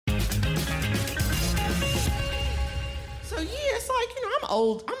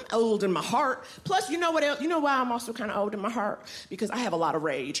old in my heart. Plus, you know what else? You know why I'm also kind of old in my heart? Because I have a lot of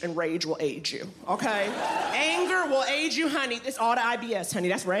rage, and rage will age you, okay? Anger will age you, honey. It's all the IBS, honey.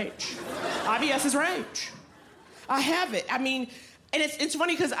 That's rage. IBS is rage. I have it. I mean, and it's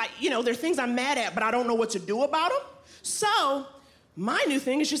funny because, there are things I'm mad at, but I don't know what to do about them. So, my new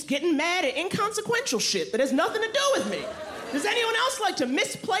thing is just getting mad at inconsequential shit that has nothing to do with me. Does anyone else like to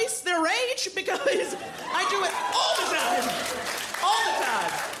misplace their rage? Because I do it all the time. All the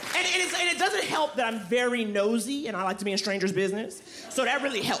time. And it doesn't help that I'm very nosy and I like to be in strangers' business. So that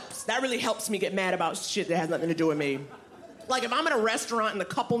really helps. That really helps me get mad about shit that has nothing to do with me. Like if I'm at a restaurant and the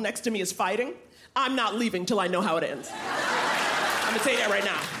couple next to me is fighting, I'm not leaving till I know how it ends. I'm gonna tell you that right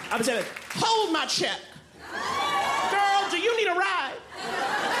now. I'm gonna tell you, hold my check. Girl, do you need a ride?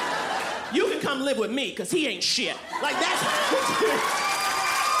 You can come live with me, because he ain't shit. Like, that's...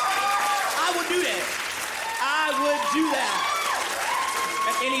 I would do that. I would do that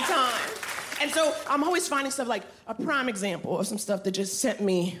at any time. And so I'm always finding stuff like a prime example of some stuff that just sent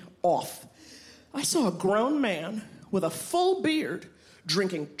me off. I saw a grown man with a full beard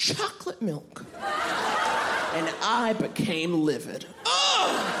drinking chocolate milk. And I became livid.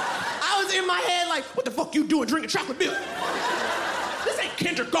 I was in my head like, what the fuck you doing drinking chocolate milk? This ain't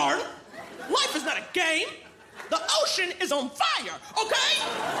kindergarten. Life is not a game. The ocean is on fire, okay?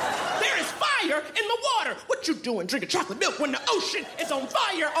 There is fire in the water. What you doing drinking chocolate milk when the ocean is on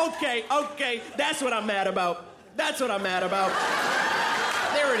fire? Okay. That's what I'm mad about. There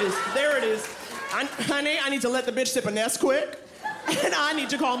it is. Honey, I need to let the bitch sip a Nesquik, and I need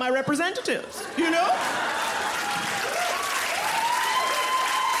to call my representatives, you know?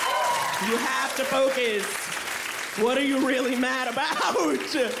 You have to focus. What are you really mad about?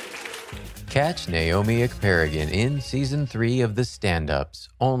 Catch Naomi Ekperigin in Season 3 of the Standups,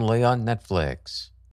 only on Netflix.